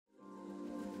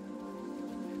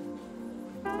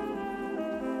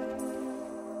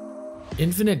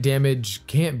Infinite damage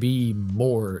can't be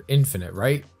more infinite,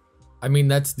 right? I mean,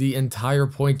 that's the entire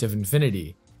point of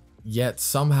infinity. Yet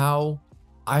somehow,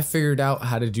 I figured out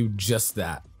how to do just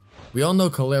that. We all know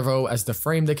Kullervo as the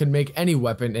frame that can make any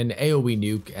weapon an AoE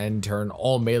nuke and turn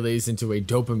all melees into a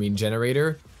dopamine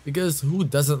generator, because who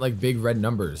doesn't like big red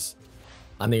numbers?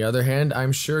 On the other hand,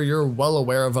 I'm sure you're well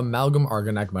aware of Amalgam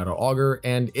Argonak Metal Auger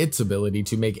and its ability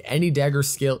to make any dagger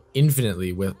scale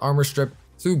infinitely with armor strip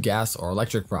through gas or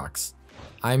electric procs.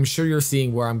 I'm sure you're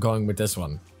seeing where I'm going with this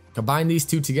one. Combine these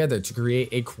two together to create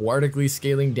a quadratically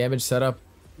scaling damage setup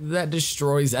that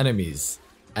destroys enemies.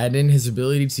 Add in his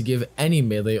ability to give any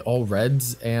melee all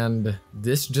reds, and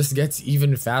this just gets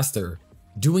even faster,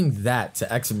 doing that to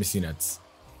Eximus units.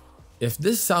 If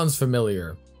this sounds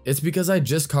familiar, it's because I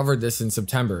just covered this in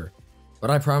September,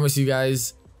 but I promise you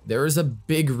guys, there is a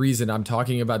big reason I'm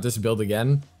talking about this build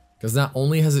again, because not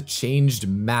only has it changed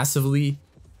massively,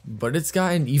 but it's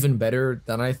gotten even better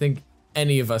than I think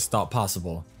any of us thought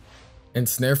possible.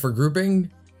 Ensnare for grouping?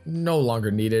 No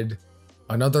longer needed.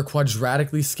 Another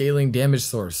quadratically scaling damage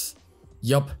source.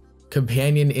 Yup,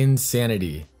 Companion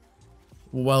Insanity.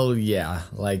 Well, yeah,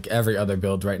 like every other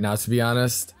build right now, to be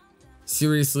honest.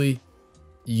 Seriously,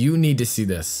 you need to see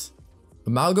this.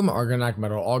 Amalgam Argonak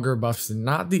Metal Auger buffs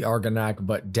not the Argonak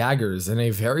but daggers in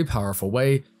a very powerful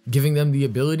way, giving them the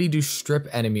ability to strip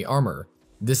enemy armor.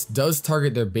 This does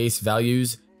target their base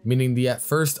values, meaning the at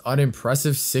first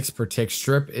unimpressive 6 per tick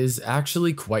strip is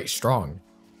actually quite strong.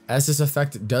 As this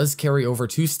effect does carry over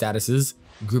 2 statuses,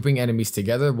 grouping enemies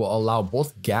together will allow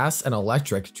both gas and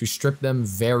electric to strip them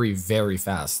very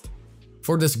fast.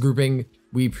 For this grouping,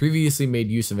 we previously made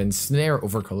use of Ensnare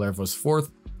over Kullervo's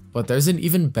 4th, but there's an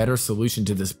even better solution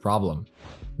to this problem.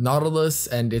 Nautilus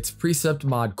and its precept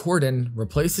mod Cordon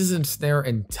replaces Ensnare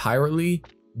entirely,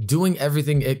 doing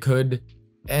everything it could,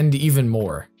 and even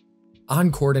more.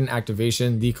 On Cordon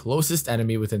activation, the closest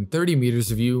enemy within 30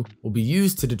 meters of you will be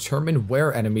used to determine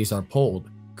where enemies are pulled,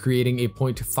 creating a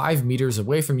point 5 meters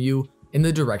away from you in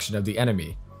the direction of the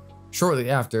enemy. Shortly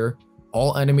after,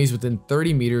 all enemies within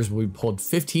 30 meters will be pulled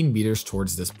 15 meters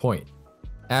towards this point.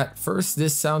 At first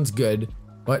this sounds good,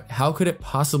 but how could it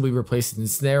possibly replace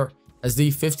Ensnare, as the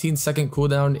 15-second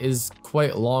cooldown is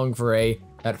quite long for a,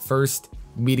 at first,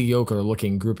 mediocre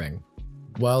looking grouping?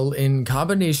 Well, in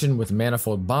combination with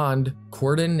Manifold Bond,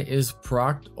 Cordon is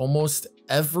procced almost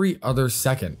every other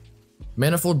second.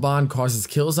 Manifold Bond causes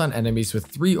kills on enemies with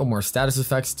 3 or more status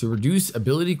effects to reduce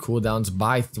ability cooldowns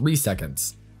by 3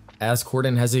 seconds. As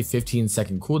Cordon has a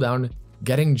 15-second cooldown,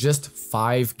 getting just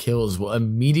 5 kills will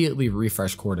immediately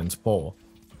refresh Cordon's pull.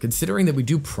 Considering that we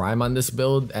do prime on this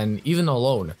build, and even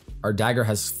alone, our dagger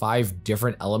has 5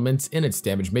 different elements in its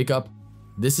damage makeup,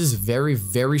 this is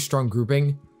very strong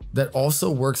grouping that also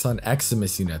works on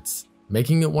Eximus units,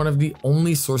 making it one of the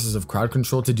only sources of crowd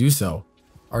control to do so.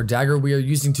 Our dagger we are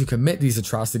using to commit these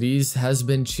atrocities has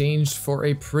been changed for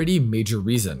a pretty major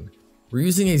reason. We're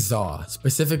using a Zaw,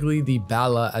 specifically the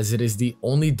Bala, as it is the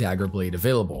only dagger blade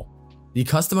available. The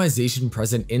customization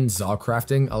present in Zaw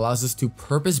crafting allows us to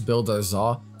purpose build our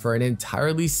Zaw for an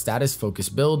entirely status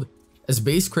focused build, as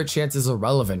base crit chance is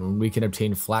irrelevant when we can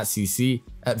obtain flat CC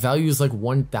at values like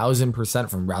 1000%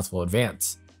 from Wrathful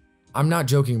Advance. I'm not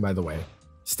joking, by the way.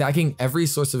 Stacking every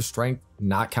source of strength,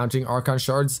 not counting Archon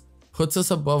shards, puts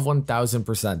us above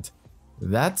 1000%.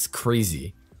 That's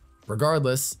crazy.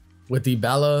 Regardless, with the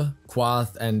Bala,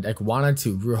 Quath, and Ekwana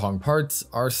to Ruhong parts,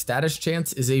 our status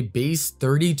chance is a base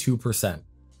 32%.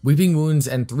 Weeping Wounds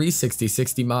and 3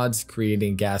 60/60 mods,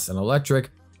 creating gas and electric,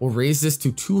 will raise this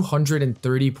to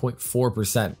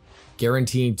 230.4%,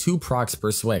 guaranteeing 2 procs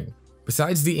per swing.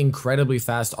 Besides the incredibly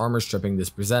fast armor stripping this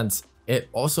presents, it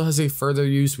also has a further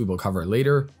use we will cover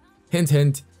later. Hint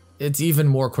hint, it's even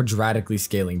more quadratically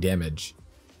scaling damage.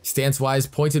 Stance-wise,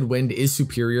 Pointed Wind is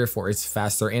superior for its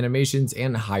faster animations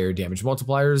and higher damage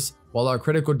multipliers, while our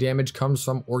critical damage comes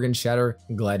from Organ Shatter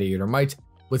and Gladiator Might,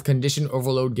 with Condition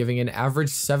Overload giving an average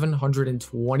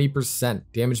 720%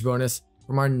 damage bonus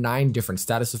from our 9 different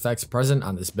status effects present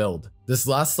on this build. This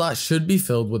last slot should be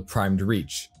filled with Primed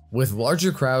Reach. With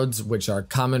larger crowds, which are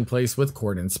commonplace with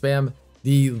Cordon spam,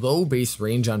 the low base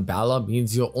range on Bala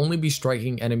means you'll only be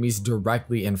striking enemies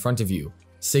directly in front of you,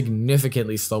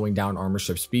 significantly slowing down armor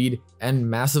strip speed and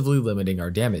massively limiting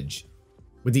our damage.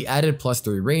 With the added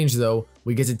 +3 range though,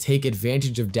 we get to take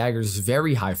advantage of Dagger's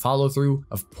very high follow through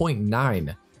of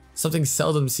 0.9, something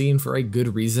seldom seen for a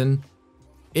good reason.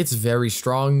 It's very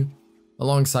strong,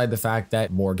 alongside the fact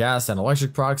that more gas and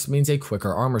electric procs means a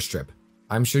quicker armor strip.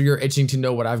 I'm sure you're itching to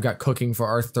know what I've got cooking for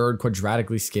our 3rd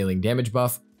quadratically scaling damage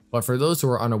buff, but for those who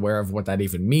are unaware of what that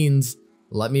even means,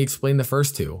 let me explain the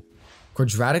first 2.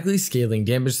 Quadratically scaling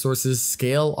damage sources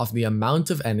scale off the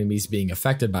amount of enemies being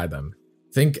affected by them.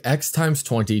 Think x times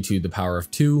 20 to the power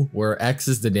of 2, where x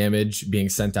is the damage being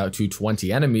sent out to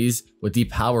 20 enemies, with the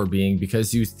power being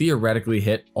because you theoretically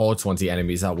hit all 20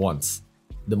 enemies at once.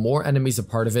 The more enemies a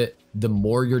part of it, the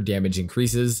more your damage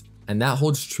increases, and that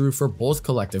holds true for both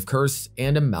Collective Curse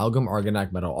and Amalgam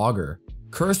Argonak Metal Auger.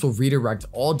 Curse will redirect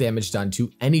all damage done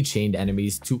to any chained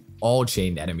enemies to all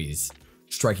chained enemies.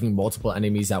 Striking multiple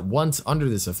enemies at once under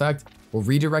this effect will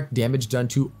redirect damage done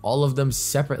to all of them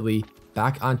separately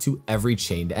back onto every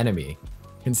chained enemy.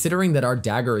 Considering that our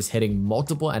dagger is hitting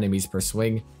multiple enemies per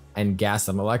swing, and gas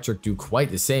and electric do quite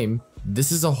the same,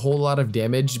 this is a whole lot of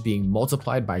damage being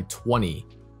multiplied by 20,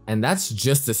 and that's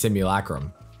just a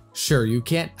simulacrum. Sure, you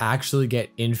can't actually get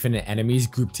infinite enemies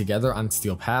grouped together on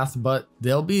Steel Path, but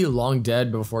they'll be long dead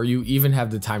before you even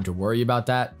have the time to worry about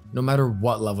that, no matter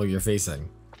what level you're facing.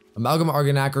 Amalgam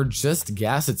Argonak, or just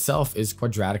gas itself, is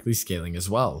quadratically scaling as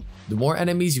well. The more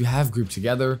enemies you have grouped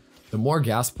together, the more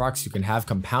gas procs you can have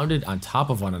compounded on top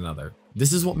of one another.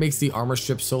 This is what makes the armor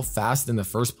strip so fast in the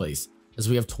first place, as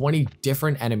we have 20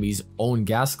 different enemies own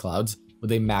gas clouds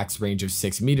with a max range of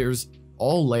 6 meters,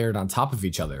 all layered on top of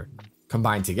each other.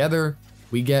 Combined together,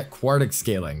 we get Quadratic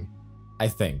scaling, I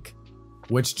think,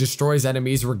 which destroys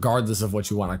enemies regardless of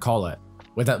what you want to call it.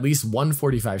 With at least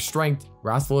 145 strength,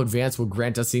 Wrathful Advance will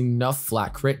grant us enough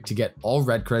flat crit to get all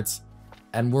red crits,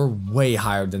 and we're way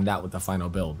higher than that with the final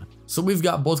build. So we've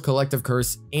got both Collective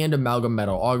Curse and Amalgam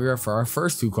Metal Auger for our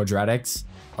first two Quadratics.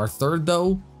 Our third,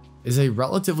 though, is a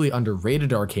relatively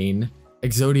underrated arcane,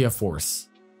 Exodia Force.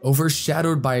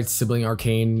 Overshadowed by its sibling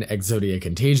arcane, Exodia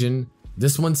Contagion,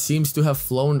 this one seems to have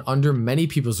flown under many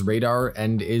people's radar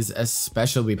and is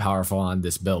especially powerful on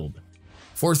this build.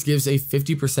 Force gives a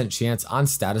 50% chance on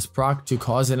status proc to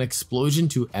cause an explosion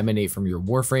to emanate from your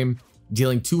Warframe,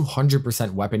 dealing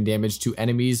 200% weapon damage to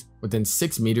enemies within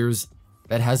 6 meters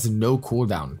that has no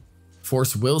cooldown.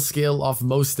 Force will scale off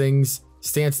most things: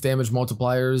 stance damage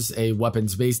multipliers, a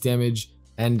weapons base damage,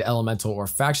 and elemental or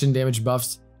faction damage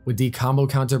buffs, with the combo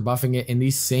counter buffing it in the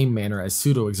same manner as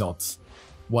pseudo exalts.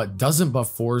 What doesn't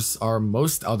buff Force are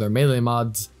most other melee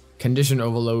mods, condition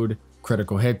overload,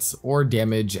 critical hits, or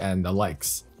damage, and the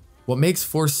likes. What makes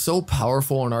Force so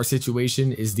powerful in our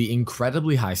situation is the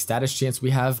incredibly high status chance we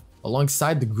have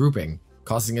alongside the grouping,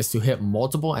 causing us to hit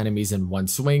multiple enemies in one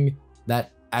swing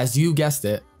that, as you guessed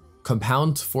it,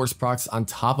 compound Force procs on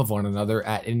top of one another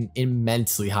at an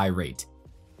immensely high rate.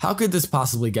 How could this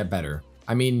possibly get better?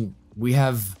 I mean, we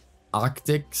have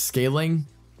octic scaling?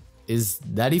 Is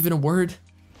that even a word?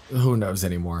 Who knows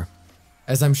anymore.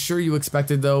 As I'm sure you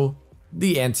expected though,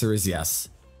 the answer is yes.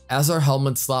 As our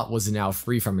Helminth slot was now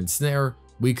free from ensnare,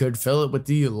 we could fill it with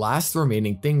the last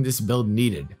remaining thing this build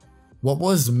needed. What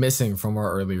was missing from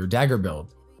our earlier Dagger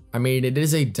build? I mean, it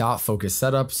is a dot focus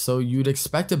setup, so you'd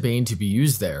expect a Bane to be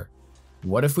used there.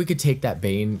 What if we could take that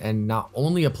Bane and not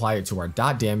only apply it to our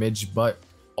dot damage, but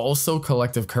also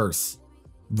Collective Curse?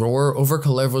 Roar over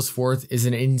Kullervo's Fourth is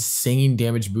an insane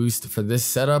damage boost for this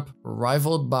setup,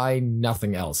 rivaled by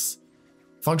nothing else.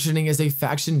 Functioning as a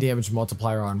faction damage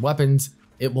multiplier on weapons,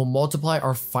 it will multiply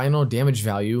our final damage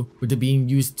value with it being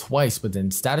used twice within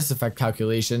status effect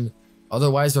calculation,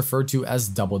 otherwise referred to as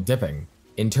double dipping.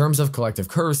 In terms of Collective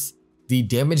Curse, the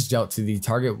damage dealt to the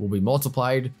target will be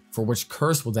multiplied, for which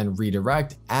Curse will then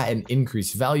redirect at an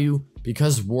increased value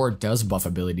because Roar does buff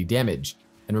ability damage.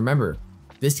 And remember,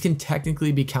 this can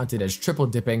technically be counted as triple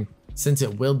dipping since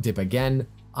it will dip again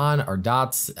on our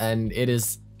dots, and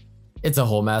it's a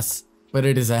whole mess, but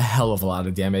it is a hell of a lot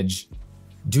of damage.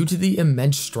 Due to the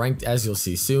immense strength, as you'll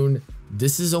see soon,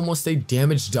 this is almost a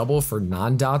damage double for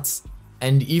non-dots,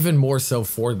 and even more so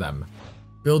for them.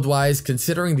 Build-wise,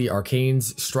 considering the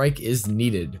arcanes, Strike is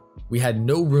needed. We had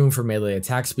no room for melee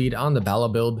attack speed on the Bala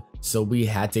build, so we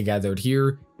had to gather it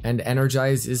here, and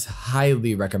Energize is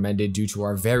highly recommended due to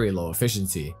our very low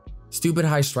efficiency. Stupid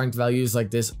high strength values like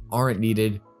this aren't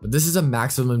needed, but this is a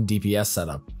maximum DPS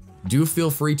setup. Do feel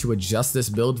free to adjust this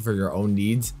build for your own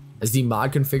needs, as the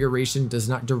mod configuration does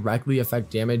not directly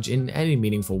affect damage in any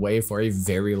meaningful way for a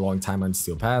very long time on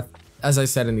Steel Path. As I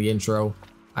said in the intro,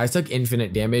 I took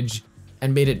infinite damage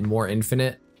and made it more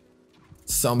infinite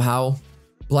somehow.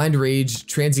 Blind Rage,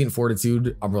 Transient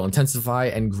Fortitude, Umbral Intensify,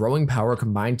 and Growing Power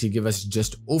combined to give us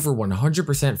just over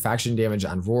 100% faction damage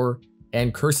on Roar,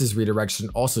 and Curse's redirection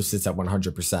also sits at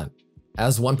 100%.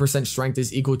 As 1% strength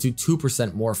is equal to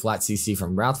 2% more flat CC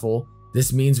from Wrathful,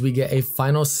 this means we get a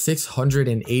final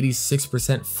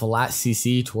 686% flat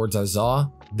CC towards our Zaw.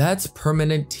 That's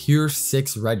permanent tier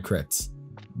 6 red crits.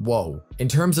 Whoa. In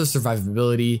terms of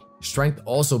survivability, Strength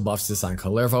also buffs this on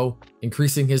Kullervo,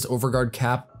 increasing his overguard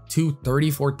cap to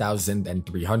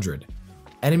 34,300.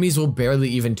 Enemies will barely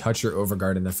even touch your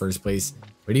overguard in the first place,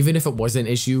 but even if it was an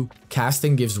issue,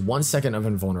 casting gives 1 second of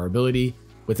invulnerability,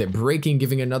 with it breaking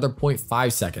giving another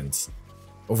 0.5 seconds.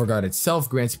 Overguard itself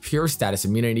grants pure status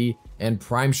immunity and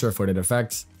prime sure-footed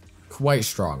effects, quite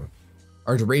strong.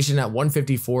 Our duration at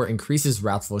 154 increases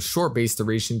Wrathful's short base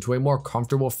duration to a more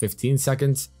comfortable 15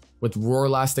 seconds, with Roar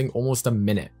lasting almost a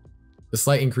minute. The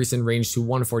slight increase in range to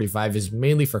 145 is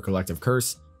mainly for Collective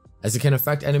Curse, as it can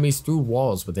affect enemies through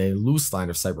walls with a loose line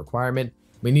of sight requirement,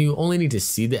 meaning you only need to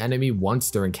see the enemy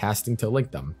once during casting to link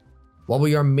them. While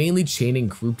we are mainly chaining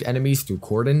grouped enemies through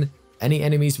Cordon, any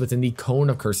enemies within the Cone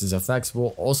of Curse's effects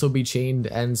will also be chained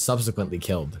and subsequently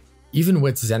killed. Even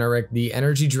with Xeneric, the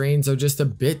energy drains are just a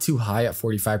bit too high at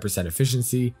 45%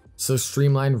 efficiency, so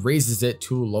Streamline raises it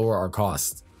to lower our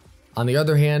cost. On the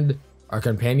other hand, our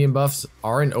companion buffs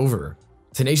aren't over.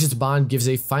 Tenacious Bond gives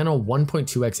a final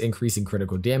 1.2x increase in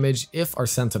critical damage if our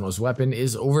Sentinel's weapon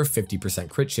is over 50%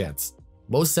 crit chance.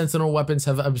 Most Sentinel weapons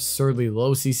have absurdly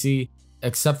low CC,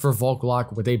 except for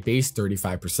Volklock with a base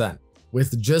 35%.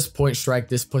 With just Point Strike,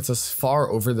 this puts us far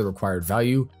over the required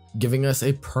value, giving us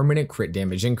a permanent crit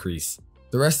damage increase.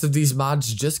 The rest of these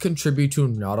mods just contribute to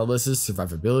Nautilus's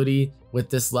survivability, with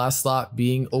this last slot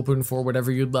being open for whatever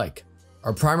you'd like.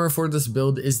 Our primer for this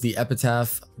build is the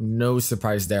Epitaph, no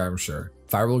surprise there I'm sure.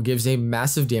 Firewall gives a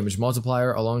massive damage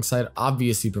multiplier alongside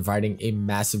obviously providing a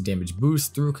massive damage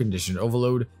boost through Conditioned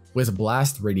Overload with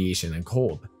Blast, Radiation, and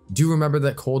Cold. Do remember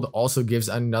that Cold also gives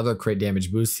another crit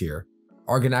damage boost here.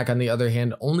 Argonak on the other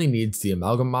hand only needs the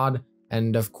Amalgam mod,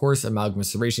 and of course Amalgam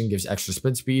Serration gives extra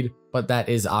sprint speed, but that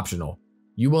is optional.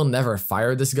 You will never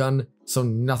fire this gun, so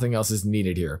nothing else is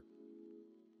needed here.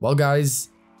 Well guys,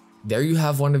 there you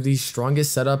have one of the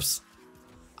strongest setups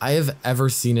I have ever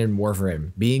seen in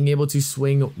Warframe. Being able to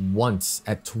swing once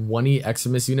at 20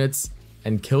 Extremis units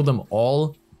and kill them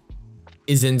all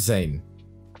is insane.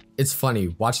 It's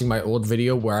funny watching my old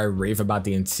video where I rave about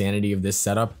the insanity of this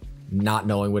setup, not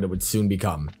knowing what it would soon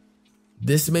become.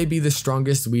 This may be the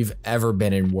strongest we've ever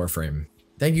been in Warframe.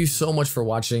 Thank you so much for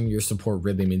watching, your support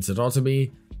really means it all to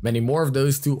me. Many more of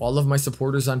those to all of my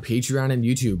supporters on Patreon and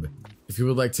YouTube. If you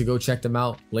would like to go check them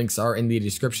out, links are in the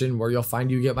description where you'll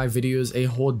find you get my videos a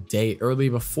whole day early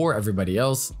before everybody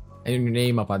else, and your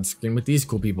name up on screen with these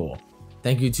cool people.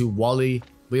 Thank you to Wally,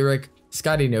 Lyric,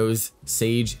 Scotty Knows,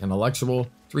 Sage, and Electrable,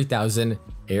 3000,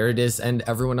 Aridis, and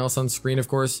everyone else on screen of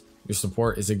course. Your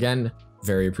support is again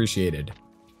very appreciated.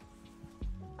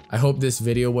 I hope this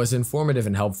video was informative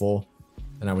and helpful,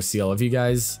 and I will see all of you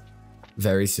guys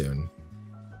very soon.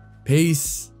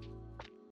 Peace!